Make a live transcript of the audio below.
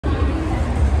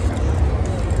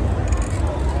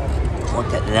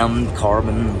Look at them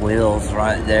carbon wheels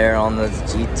right there on this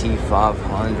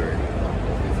GT500.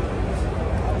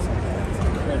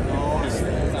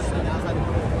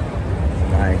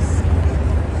 Nice.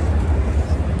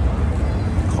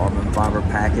 Carbon fiber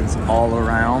package all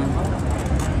around.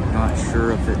 Not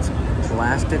sure if it's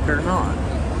plastic or not.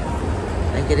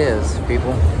 I think it is,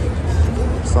 people.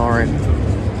 Sorry.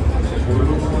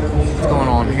 What's going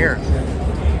on here?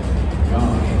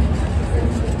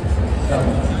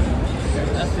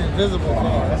 That's the invisible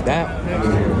car. That.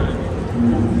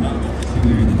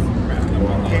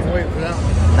 Can't wait for that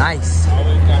one. Nice.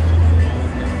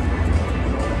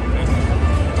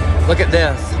 Look at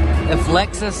this. If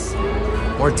Lexus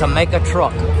were to make a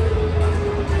truck,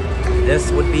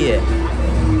 this would be it.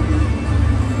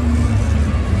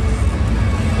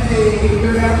 Hey,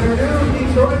 good afternoon,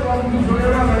 Detroit. Welcome to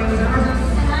Toyota. My name is Emerson.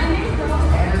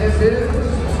 And this is...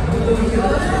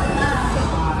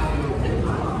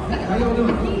 How y'all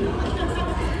doing?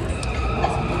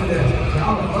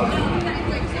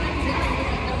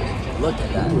 Look at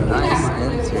that. Nice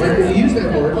interior. We use that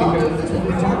word because that's what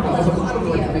we talk about. There's a lot of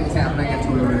like things happening at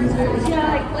Toyota these days.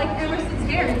 Yeah, like Emerson's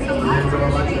hair. There's so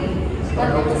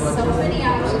many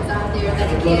options out there that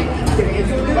it can't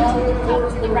come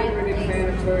to the right place.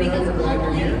 Because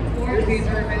globally, Ford is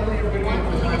serving 1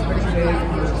 million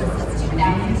vehicles since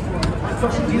 2004.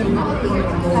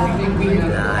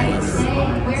 Nice. We're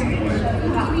going to show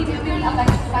you how we do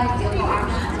electrified vehicle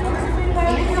options.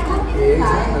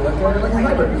 Exactly, like a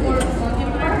hybrid.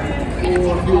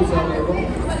 Or fuel cell vehicle.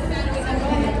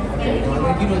 Okay, well, I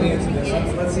think you know the answer to this.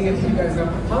 Let's see if you guys know.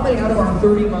 How many out of our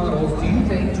 30 models do you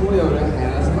think Toyota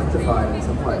has electrified in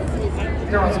some way?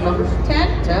 There are some numbers.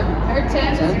 10? 10? I heard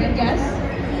 10 is a good guess.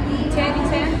 10,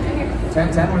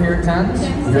 10, 10, we're here at 10s.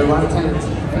 We hear a lot of 10s.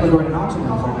 We're going to auction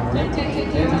house right now, right?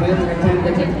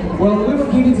 10. Well, we will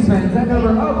keep this man. That number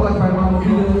of electrified models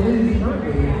is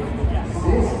currently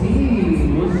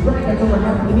 16. Which is great. That's over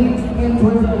half the meet. And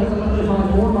Toyota has electrified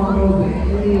more models than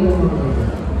any other model.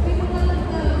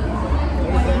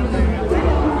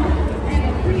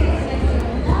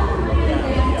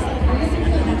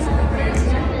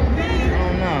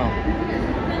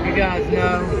 You guys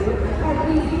know?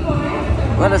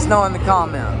 Let us know in the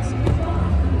comments.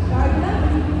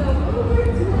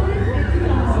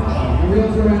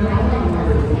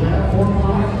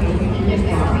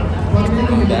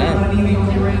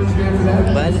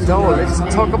 But let's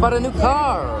talk about a new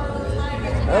car.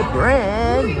 A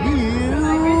brand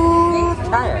new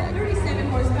kayak. 37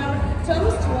 horsepower,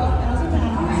 totals 12,000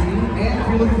 pounds. And if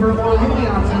you're looking for a more roomy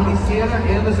option, the Sienna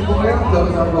and the Sequoia,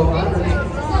 those are both hybrids.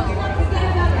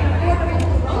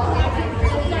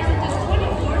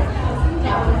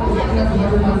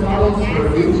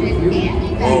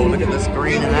 Oh, look at the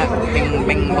screen and that bing,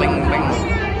 bing, bling, bing.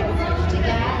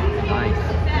 Nice.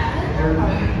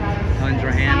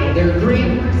 Tundra handle. They're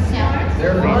green.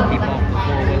 They're Please keep off the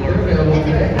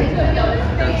four-wheeler.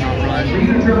 Does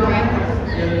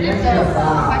not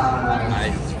run.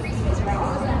 Nice.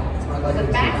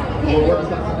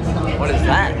 What is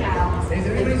that?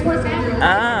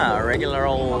 Ah, a regular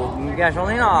old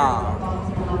gasolina.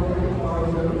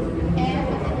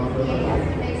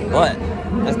 What?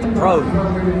 That's the Pro.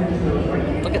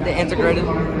 Look at the integrated.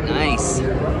 Nice.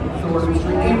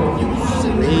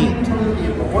 Sweet.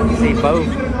 See both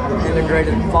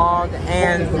integrated fog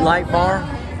and light bar.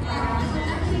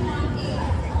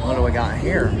 What do we got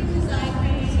here?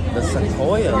 The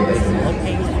Sequoia is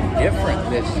looking different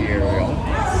this year.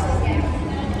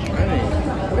 I mean,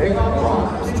 big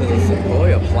props to the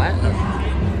Sequoia Platinum.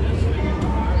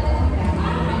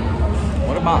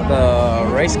 What about the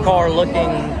race car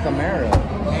looking Camry?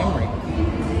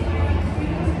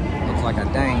 Looks like a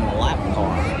dang lap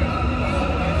car.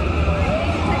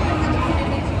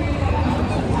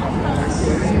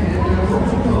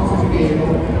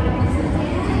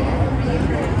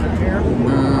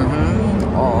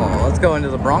 Oh, let's go into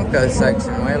the Bronco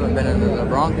section. We haven't been into the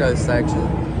Bronco section.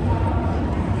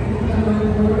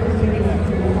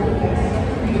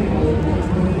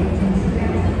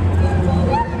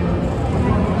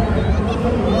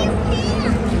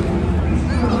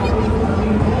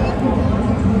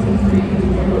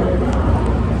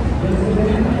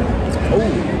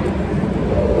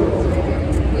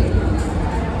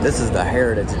 This is the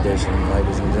Heritage Edition,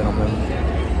 ladies and gentlemen.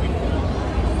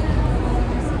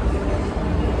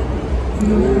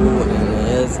 Ooh, and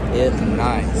is it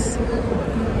nice?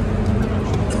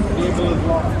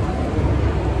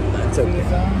 That's okay.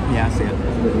 Yeah, I see it.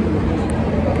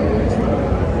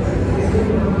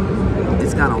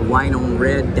 It's got a white on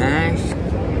red dash.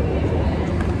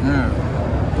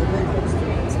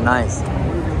 It's nice.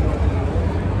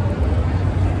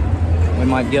 We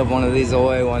might give one of these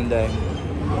away one day.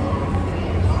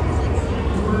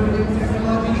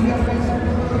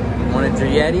 Wanted your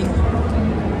Yeti?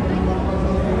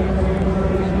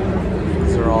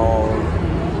 These are all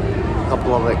a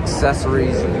couple of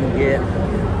accessories you can get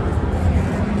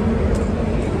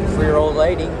for your old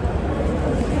lady.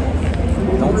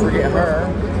 Don't forget her.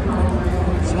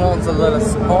 She wants a little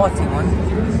sporty one.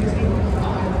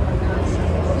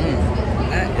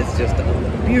 That is just a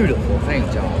beautiful thing,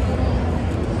 y'all.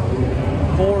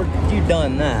 Ford, you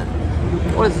done that.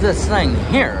 What is this thing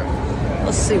here?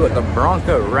 Let's see what the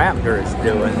Bronco Raptor is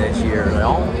doing this year,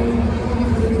 y'all.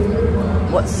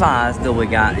 What size do we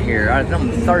got here?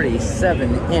 Them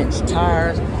 37-inch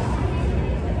tires.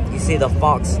 You see the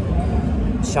Fox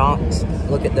shocks?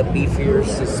 Look at the beefier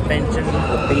suspension,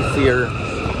 the beefier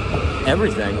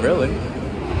everything, really.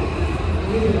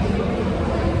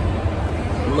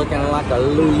 Looking like a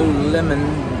Lululemon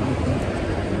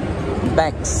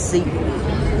back seat.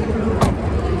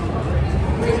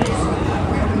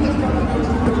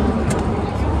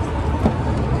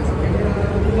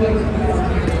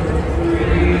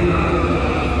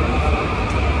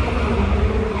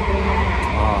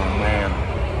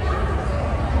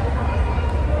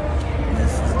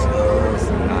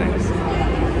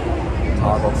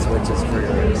 Switches for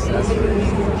your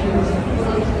accessories.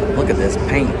 Look at this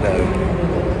paint though.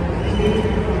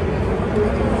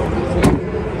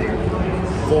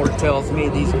 Ford tells me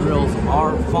these grills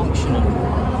are functional.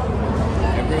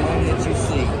 Everything that you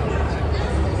see.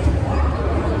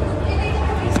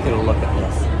 Let's get a look at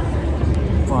this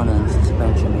front end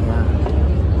suspension here.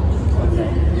 Okay.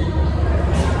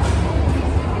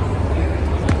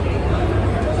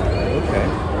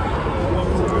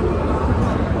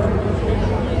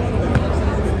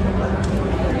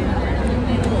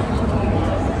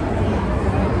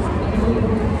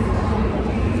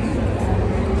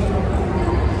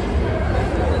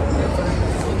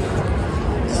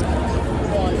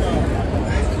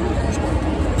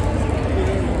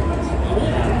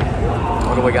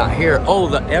 What do we got here? Oh,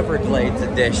 the Everglades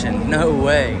edition. No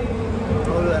way.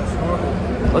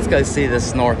 Let's go see this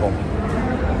snorkel.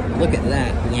 Look at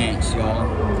that yanch, y'all.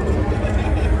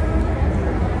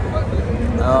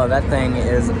 Oh, that thing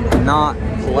is not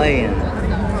playing.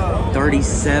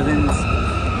 37's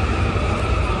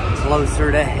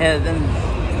closer to heaven.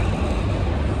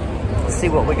 Let's see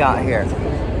what we got here.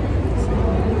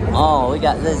 Oh, we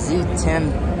got the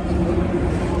Z10.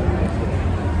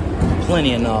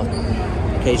 Plenty enough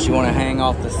in case you want to hang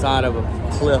off the side of a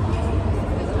cliff.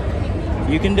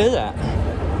 You can do that.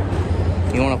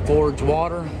 You want to forge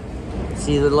water?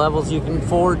 See the levels you can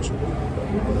forge?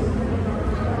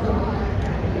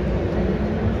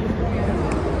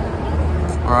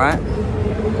 Alright.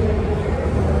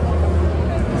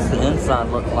 What's the inside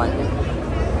look like?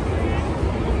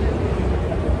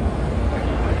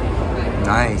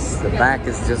 Nice. The back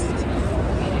is just...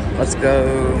 Let's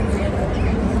go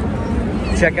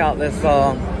check out this,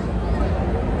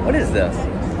 what is this?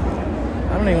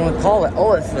 I don't even want to call it.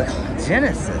 Oh, it's the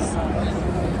Genesis.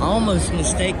 Almost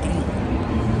mistaken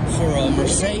for a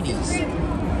Mercedes.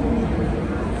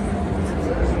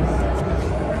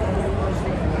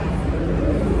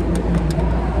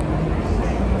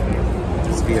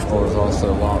 This vehicle is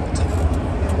also locked.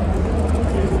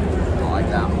 I like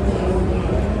that one.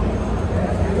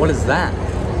 What is that?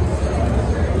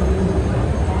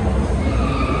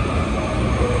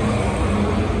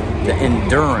 The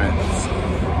Endurance.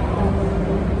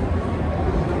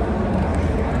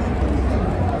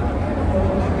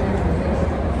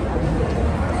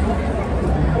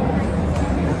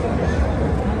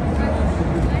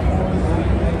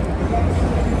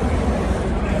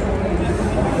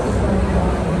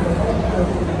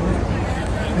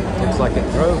 Looks like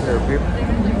it drove here, people.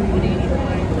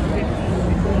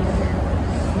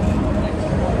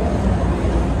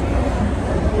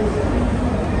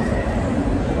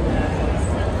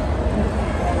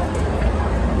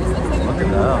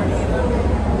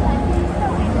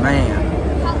 Man,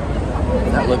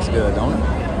 that looks good, don't it?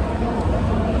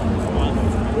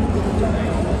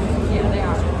 Yeah, they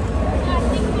are.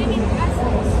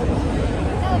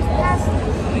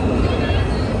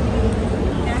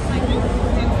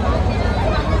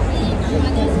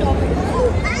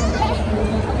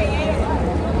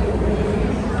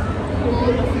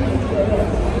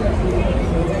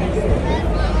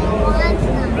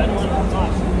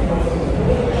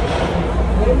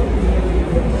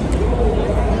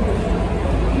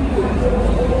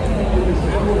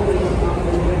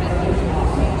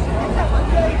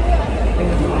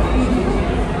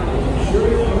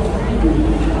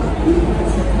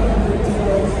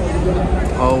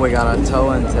 Oh, we got a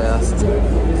towing test.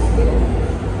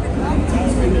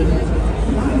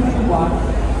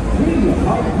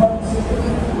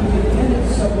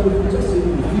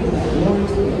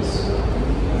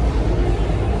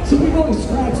 So we've only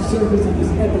scratched the surface of this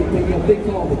epic pickup they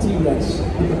call the T-Rex.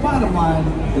 But the bottom line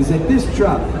is that this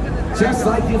truck, just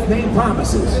like its name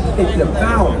promises, it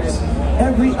devours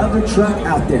every other truck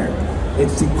out there.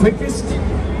 It's the quickest,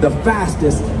 the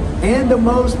fastest, and the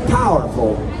most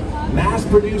powerful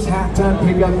mass-produced half-ton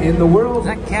pickup in the world. Is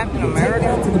that Captain You America?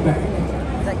 Take that to the bank.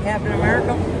 Is that Captain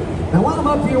America? Now while I'm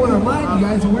up here, I want to remind you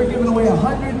guys that we're giving away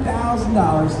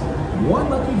 $100,000, one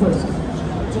lucky person,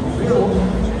 to build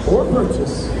or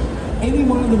purchase any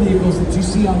one of the vehicles that you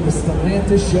see on the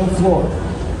Stellantis show floor.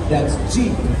 That's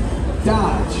Jeep,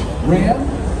 Dodge, Ram,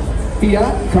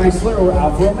 Fiat, Chrysler, or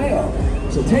Alfa Romeo.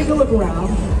 So take a look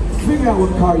around, figure out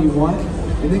what car you want,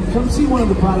 and then come see one of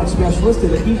the product specialists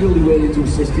that are eagerly waiting to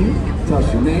assist you. Tell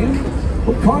us your name,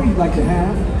 what car you'd like to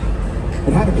have,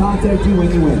 and how to contact you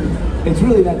when you win. It's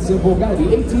really that simple. Got to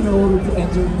be 18 or older to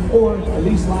enter, or at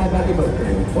least live at the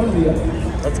birthday. One or the other.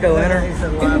 Let's go, enter.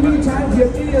 In the meantime, if you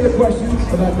have any other questions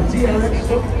about the TRX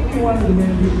or any one of the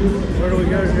manufacturers, Where do we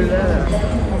go to do that? I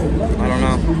don't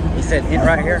know. He said hit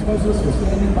right here. specialists for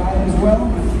standing by as well.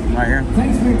 Right here.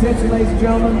 Thanks for your attention, ladies and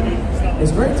gentlemen.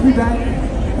 It's great to be back,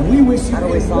 and we wish you How do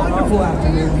we a sign off? wonderful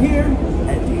afternoon here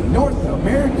at the North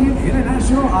American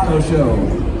International Auto Show.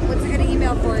 What's a good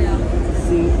email for you?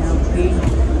 CMPELUS.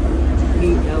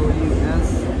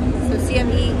 So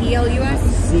CMEELUS?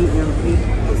 CMP.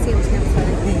 Oh, CMP, I'm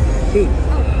sorry. P.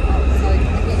 Oh, sorry.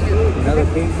 I can't hear. Another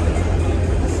P.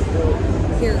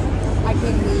 Here, I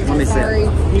can't hear you. Let me see it. Sorry. Do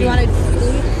you want to do? I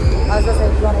was gonna say,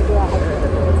 do you want to do that? I can't hear you.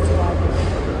 It's too loud.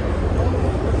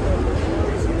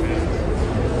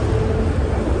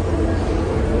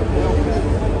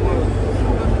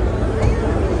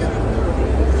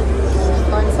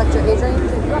 Learn sector age range.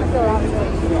 If you want to fill out.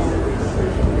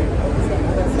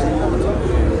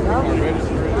 No?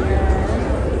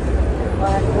 Go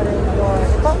ahead and put it in your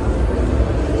book.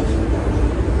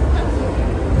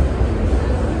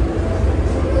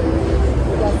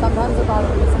 Yeah, sometimes about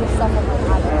this much stuff in my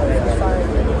head. I'm so sorry.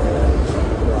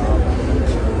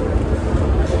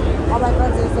 All my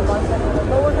friends used to lunch and they're like,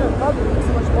 oh, we're going to pub and eat so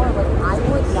much more. Like, I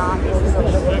would not go to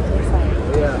something that would taste like.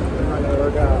 Yeah, it's not gonna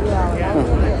work out. Yeah, like, I can't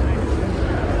do it.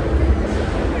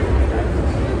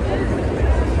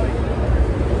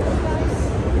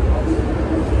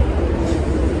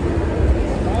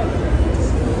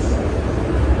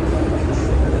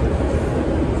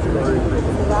 So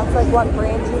that's like what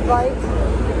brand you'd like.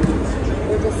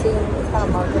 You're just seeing it's kind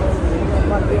of marketing and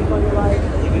what vehicle you like.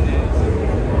 You can hit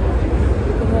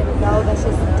no, that's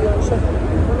just dealership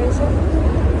information.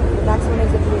 The next one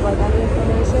is if you like any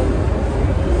information.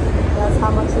 That's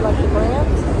how much you like the brand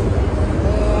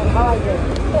and how I did.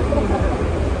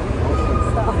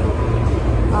 So,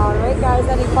 alright guys,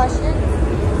 any questions?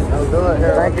 I'll do it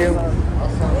here. Thank you. Yeah.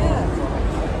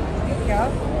 There you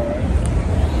go.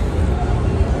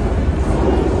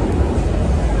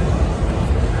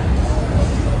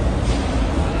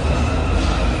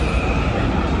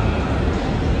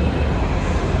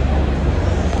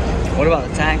 What about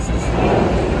the taxes?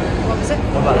 What was it?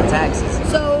 What about the taxes?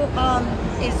 So,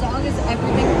 as long as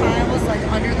everything files like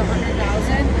under the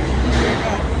 100,000, you're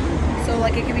good. So,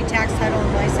 like it can be tax, title,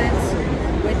 and license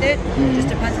with it. It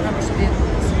just depends on how much the vehicle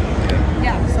is.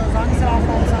 Yeah. So as long as it all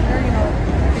falls under, you know,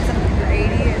 if it's under 80,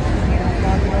 and you know, you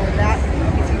don't go with that.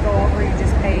 If you go over, you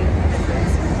just pay the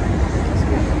difference.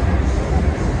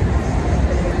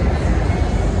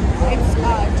 It's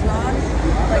drawn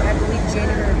like I believe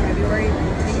January or February.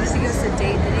 They used to give us a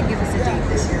date. They didn't give us a date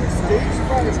this year, so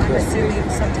I'm assuming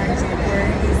sometime January.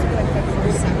 It used to be like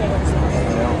February 2nd or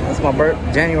something. That's my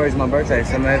January's my birthday,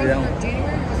 so maybe they'll.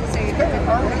 January was to say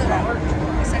February.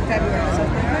 I said February, so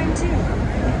mine too.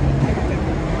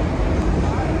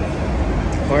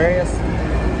 Aquarius?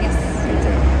 Yes.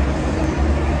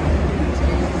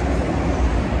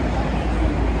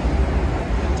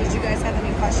 Did you guys have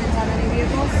any questions on any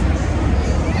vehicles?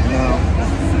 No.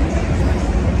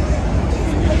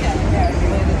 There, you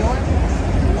open the door.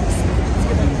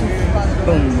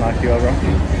 Boom, knock you over.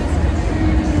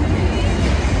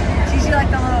 It's usually like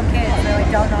the little kids. They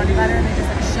like don't know any better and they just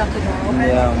like shut the door open.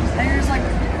 Yeah. And you're just like,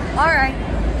 all right,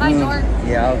 hi door.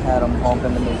 Yeah, I've had them honk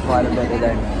into me quite a bit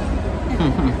today.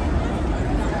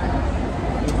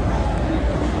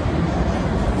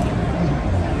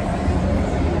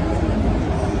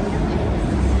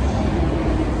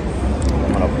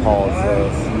 I'm gonna pause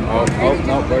this. Oh,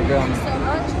 we're good. Thanks so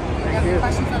much. If you have any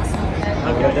questions, let us know.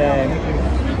 Have a good day.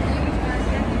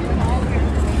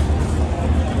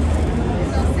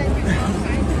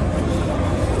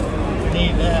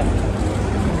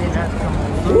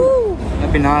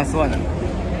 Nice, wasn't it?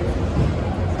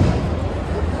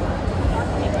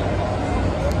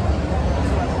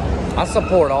 I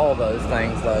support all those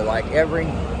things though. Like every.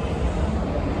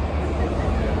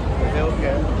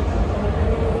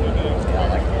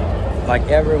 Like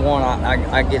everyone,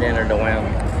 I get entered to win.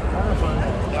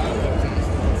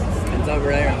 It's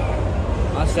over there.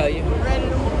 I'll show you.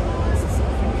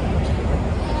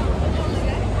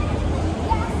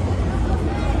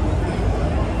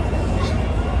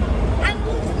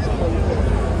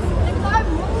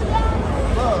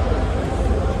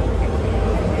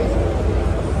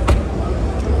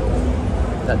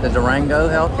 Is that the Durango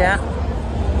Hellcat? Yeah,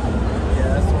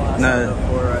 that's the one I signed up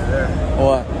for right there.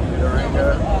 What? Durango.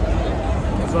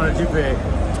 Which one did you pick?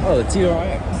 Oh, the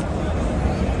TRX.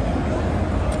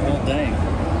 Oh, dang.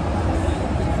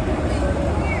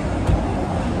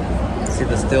 See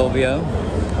the Stelvio? I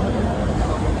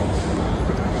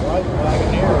like the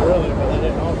Wagoneer really, but they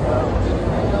didn't offer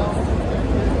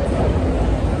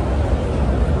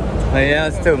Oh, yeah,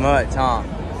 it's too much, huh?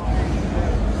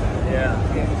 Yeah.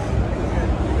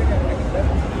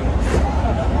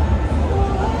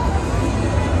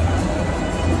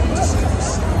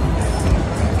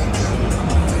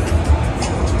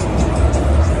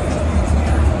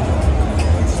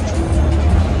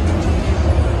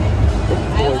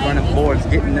 Boys running boards,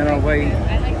 getting in our way.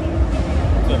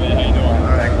 What's up, man? How you doing?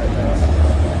 All right.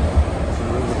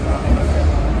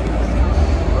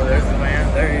 Oh, there's the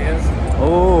man. There he is.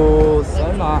 Oh,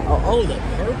 so nice. Oh, the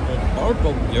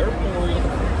purple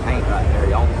paint right there,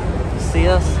 y'all. See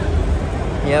us?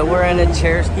 Yeah, we're in a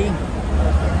Cherokee.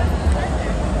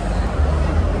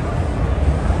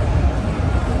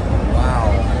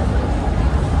 Wow.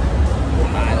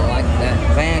 I like that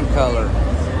van color.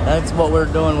 That's what we're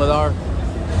doing with our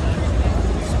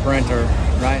Sprinter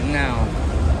right now.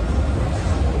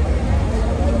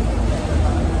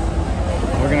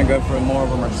 We're gonna go for more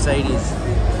of a Mercedes.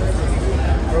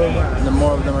 The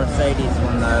more of the Mercedes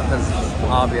one though, because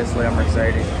obviously a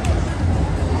Mercedes.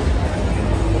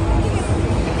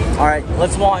 All right,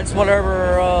 let's watch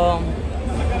whatever.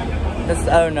 This.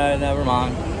 Oh no, never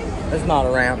mind. It's not a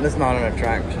ramp. It's not an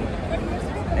attraction.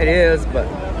 It is, but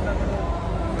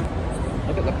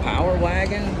look at the Power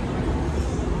Wagon.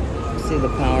 See the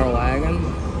Power Wagon.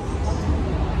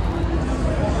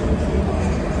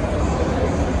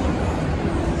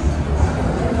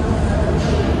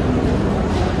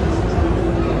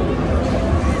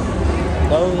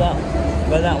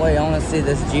 Go that way. I want to see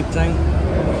this Jeep thing.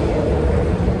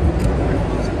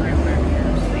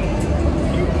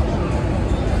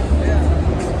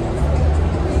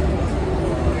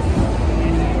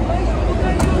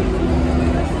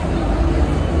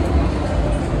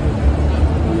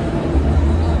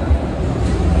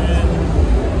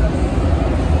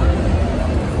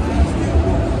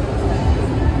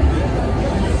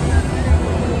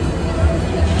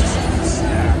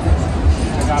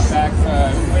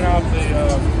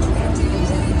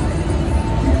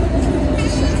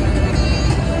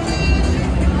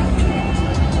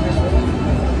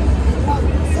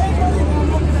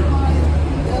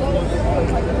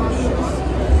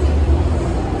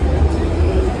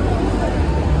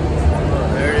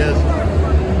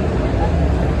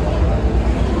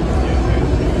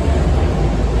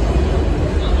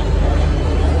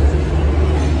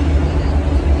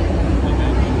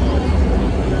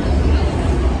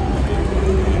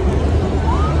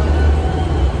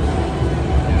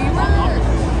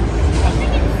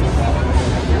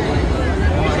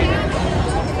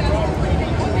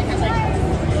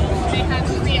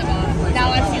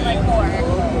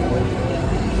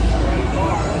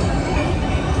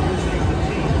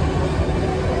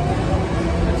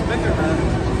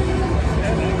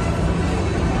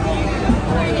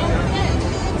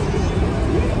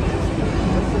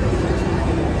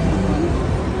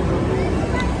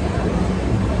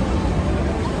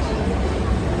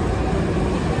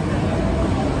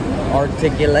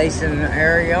 Articulation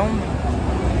area.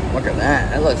 Look at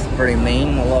that. That looks pretty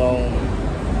mean. A little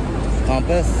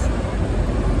compass.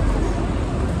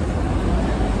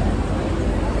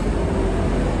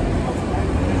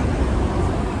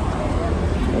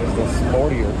 There's the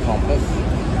sportier compass.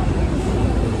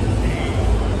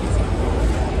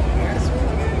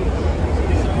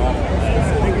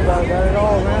 Think about that at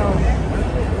all now.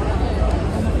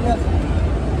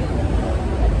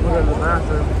 Look at the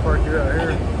bathroom. Park you right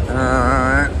here.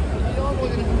 Alright.